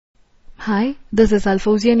Hi, this is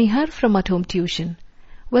Alfozia Nihar from At Home Tuition.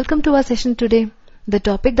 Welcome to our session today. The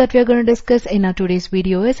topic that we are going to discuss in our today's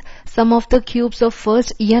video is sum of the cubes of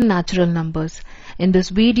first n natural numbers. In this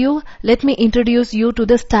video, let me introduce you to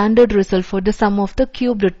the standard result for the sum of the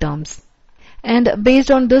cubed terms. And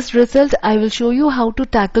based on this result, I will show you how to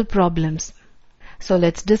tackle problems. So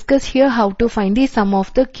let's discuss here how to find the sum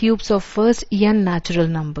of the cubes of first n natural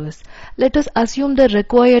numbers. Let us assume the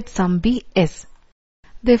required sum be s.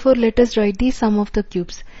 Therefore, let us write the sum of the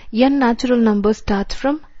cubes. N natural number starts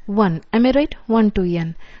from 1. Am I right? 1 to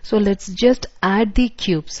n. So let's just add the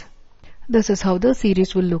cubes. This is how the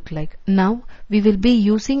series will look like. Now, we will be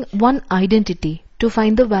using one identity to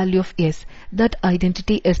find the value of s. That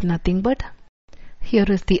identity is nothing but, here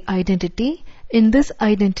is the identity. In this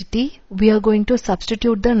identity, we are going to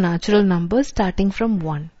substitute the natural numbers starting from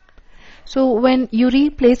 1. So when you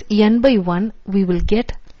replace n by 1, we will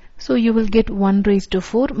get, so you will get 1 raised to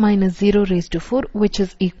 4 minus 0 raised to 4, which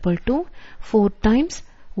is equal to 4 times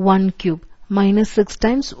 1 cube minus 6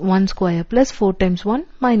 times 1 square plus 4 times 1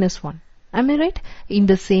 minus 1. Am I right? In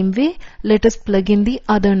the same way, let us plug in the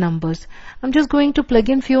other numbers. I'm just going to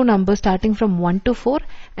plug in few numbers starting from 1 to 4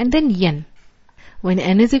 and then n. When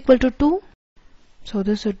n is equal to 2, so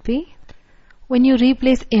this would be, when you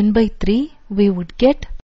replace n by 3, we would get,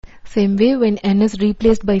 same way when n is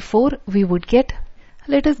replaced by 4, we would get,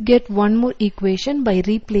 let us get one more equation by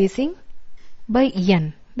replacing by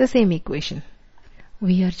n, the same equation.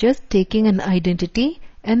 We are just taking an identity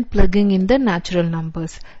and plugging in the natural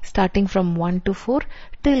numbers starting from 1 to 4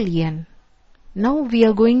 till n. Now we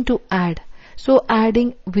are going to add. So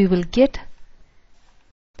adding, we will get,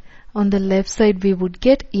 on the left side we would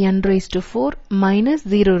get n raised to 4 minus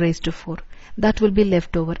 0 raised to 4. That will be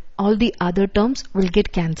left over. All the other terms will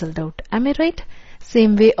get cancelled out. Am I right?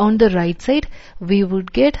 Same way on the right side, we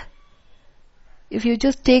would get, if you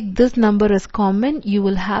just take this number as common, you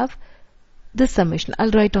will have this summation.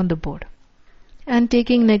 I'll write on the board. And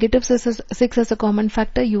taking negative 6 as a common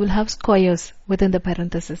factor, you will have squares within the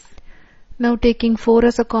parenthesis. Now taking 4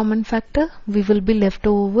 as a common factor, we will be left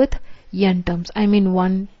over with n terms. I mean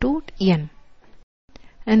 1 to n.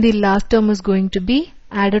 And the last term is going to be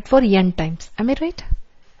added for n times. Am I right?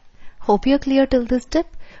 Hope you are clear till this step.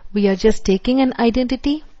 We are just taking an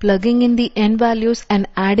identity, plugging in the n values and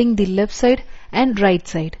adding the left side and right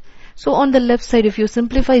side. So on the left side, if you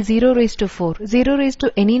simplify 0 raised to 4, 0 raised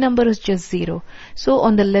to any number is just 0. So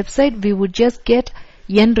on the left side, we would just get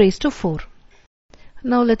n raised to 4.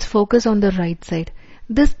 Now let's focus on the right side.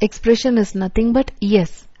 This expression is nothing but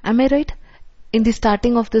s. Am I right? In the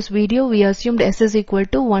starting of this video, we assumed s is equal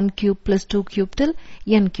to 1 cube plus 2 cube till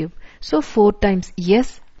n cube. So 4 times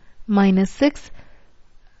s minus 6.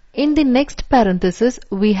 In the next parenthesis,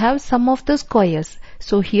 we have sum of the squares.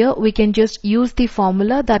 So here we can just use the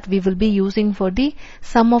formula that we will be using for the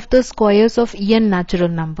sum of the squares of n natural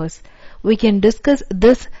numbers. We can discuss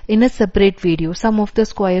this in a separate video, sum of the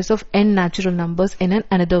squares of n natural numbers in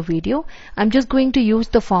another video. I'm just going to use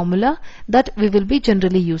the formula that we will be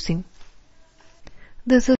generally using.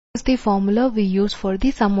 This is the formula we use for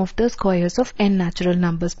the sum of the squares of n natural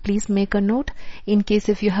numbers. Please make a note. In case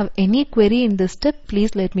if you have any query in this step,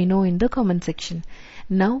 please let me know in the comment section.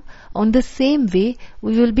 Now, on the same way,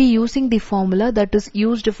 we will be using the formula that is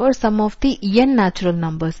used for sum of the n natural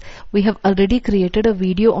numbers. We have already created a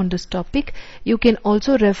video on this topic. You can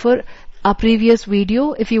also refer our previous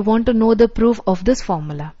video if you want to know the proof of this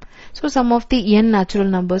formula. So, sum of the n natural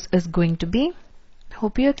numbers is going to be,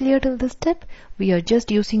 hope you are clear till this step. We are just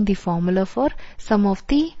using the formula for sum of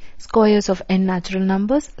the squares of n natural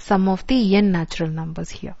numbers, sum of the n natural numbers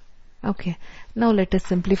here. Okay, now let us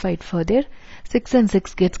simplify it further. 6 and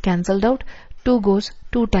 6 gets cancelled out. 2 goes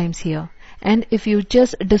 2 times here. And if you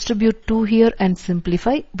just distribute 2 here and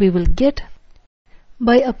simplify, we will get,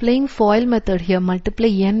 by applying FOIL method here, multiply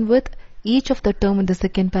n with each of the term in the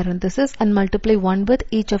second parenthesis and multiply 1 with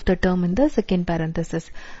each of the term in the second parenthesis.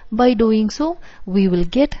 By doing so, we will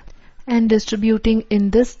get, and distributing in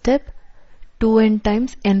this step, 2n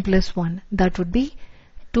times n plus 1. That would be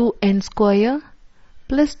 2n square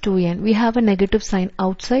plus 2n. We have a negative sign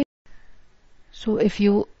outside. So if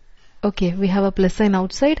you, okay, we have a plus sign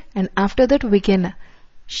outside, and after that we can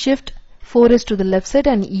shift 4s to the left side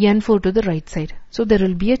and n4 to the right side. So there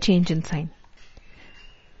will be a change in sign.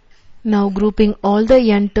 Now grouping all the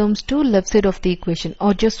n terms to left side of the equation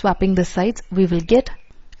or just swapping the sides, we will get,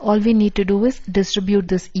 all we need to do is distribute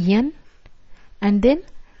this n and then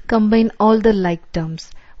combine all the like terms.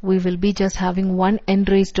 We will be just having one n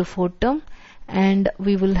raised to 4 term and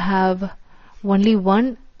we will have only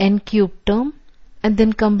one n cube term and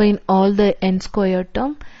then combine all the n square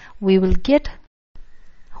term. We will get,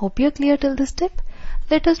 Hope you're clear till this step.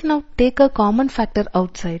 Let us now take a common factor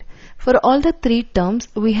outside. For all the three terms,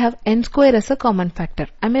 we have n square as a common factor.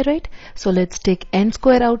 Am I right? So let's take n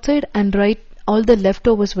square outside and write all the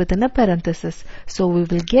leftovers within a parenthesis. So we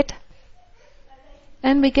will get,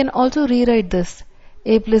 and we can also rewrite this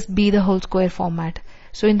a plus b the whole square format.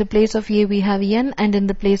 So in the place of a we have n, and in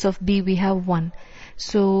the place of b we have 1.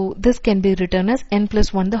 So this can be written as n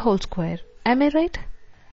plus 1 the whole square. Am I right?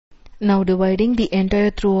 Now dividing the entire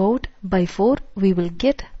throughout by 4, we will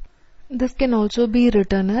get, this can also be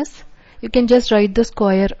written as, you can just write the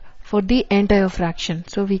square for the entire fraction.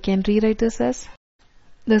 So we can rewrite this as,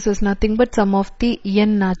 this is nothing but sum of the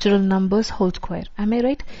n natural numbers whole square. Am I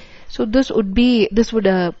right? So this would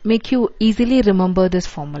make you easily remember this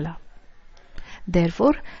formula.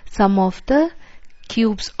 Therefore, sum of the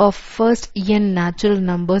cubes of first n natural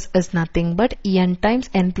numbers is nothing but n times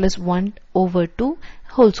n plus 1 over 2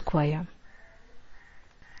 whole square.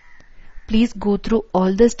 Please go through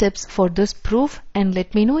all the steps for this proof and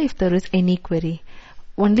let me know if there is any query.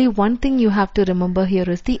 Only one thing you have to remember here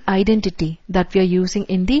is the identity that we are using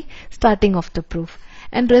in the starting of the proof.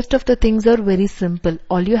 And rest of the things are very simple.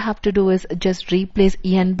 All you have to do is just replace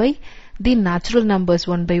n by the natural numbers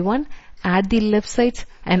one by one, add the left sides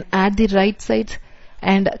and add the right sides,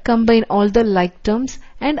 and combine all the like terms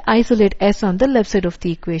and isolate s on the left side of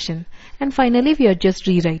the equation. And finally we are just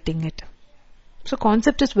rewriting it. So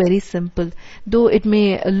concept is very simple, though it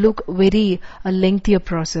may look very lengthier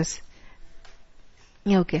process.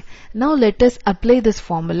 Okay, now let us apply this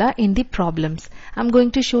formula in the problems. I'm going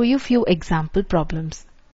to show you few example problems.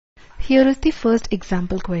 Here is the first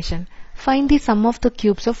example question. Find the sum of the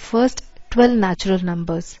cubes of first 12 natural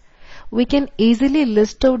numbers. We can easily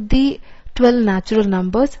list out the 12 natural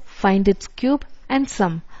numbers, find its cube and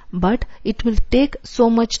sum, but it will take so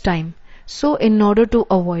much time. So in order to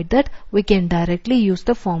avoid that, we can directly use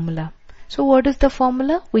the formula. So what is the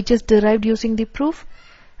formula which is derived using the proof?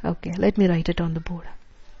 Okay, let me write it on the board.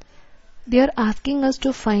 They are asking us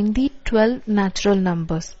to find the 12 natural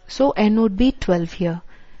numbers. So n would be 12 here.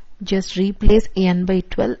 Just replace n by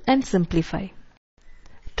 12 and simplify.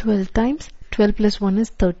 12 times 12 plus 1 is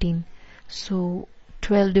 13. So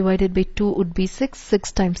 12 divided by 2 would be 6.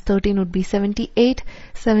 6 times 13 would be 78.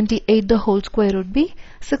 78 the whole square would be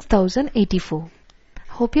 6084.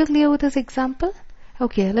 Hope you're clear with this example.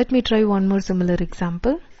 Okay, let me try one more similar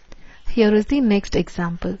example. Here is the next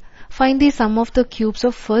example. Find the sum of the cubes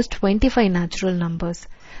of first 25 natural numbers.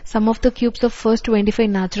 Sum of the cubes of first 25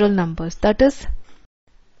 natural numbers, that is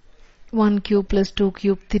 1 cube plus 2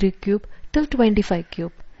 cube, 3 cube till 25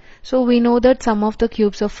 cube. So we know that sum of the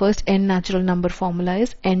cubes of first n natural number formula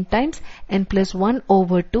is n times n plus 1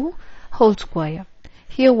 over 2 whole square.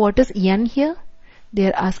 Here what is n here? They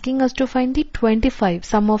are asking us to find the 25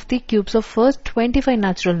 sum of the cubes of first 25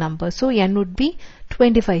 natural numbers. So n would be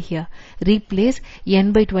 25 here. Replace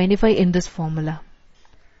n by 25 in this formula.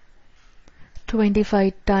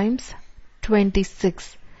 25 times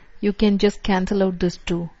 26. You can just cancel out this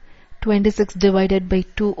 2. 26 divided by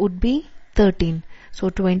 2 would be 13. So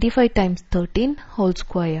 25 times 13 whole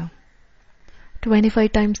square.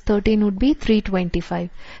 25 times 13 would be 325.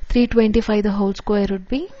 325 the whole square would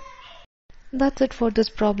be. That's it for this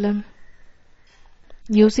problem.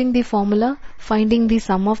 Using the formula, finding the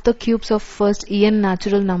sum of the cubes of first n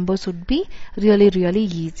natural numbers would be really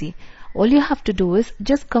easy. All you have to do is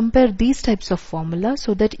just compare these types of formula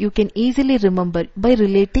so that you can easily remember by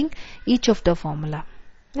relating each of the formula.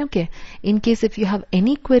 Okay, in case if you have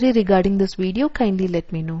any query regarding this video, kindly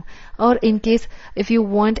let me know. Or in case if you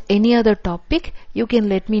want any other topic, you can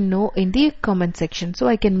let me know in the comment section so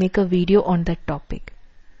I can make a video on that topic.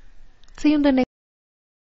 See you in the next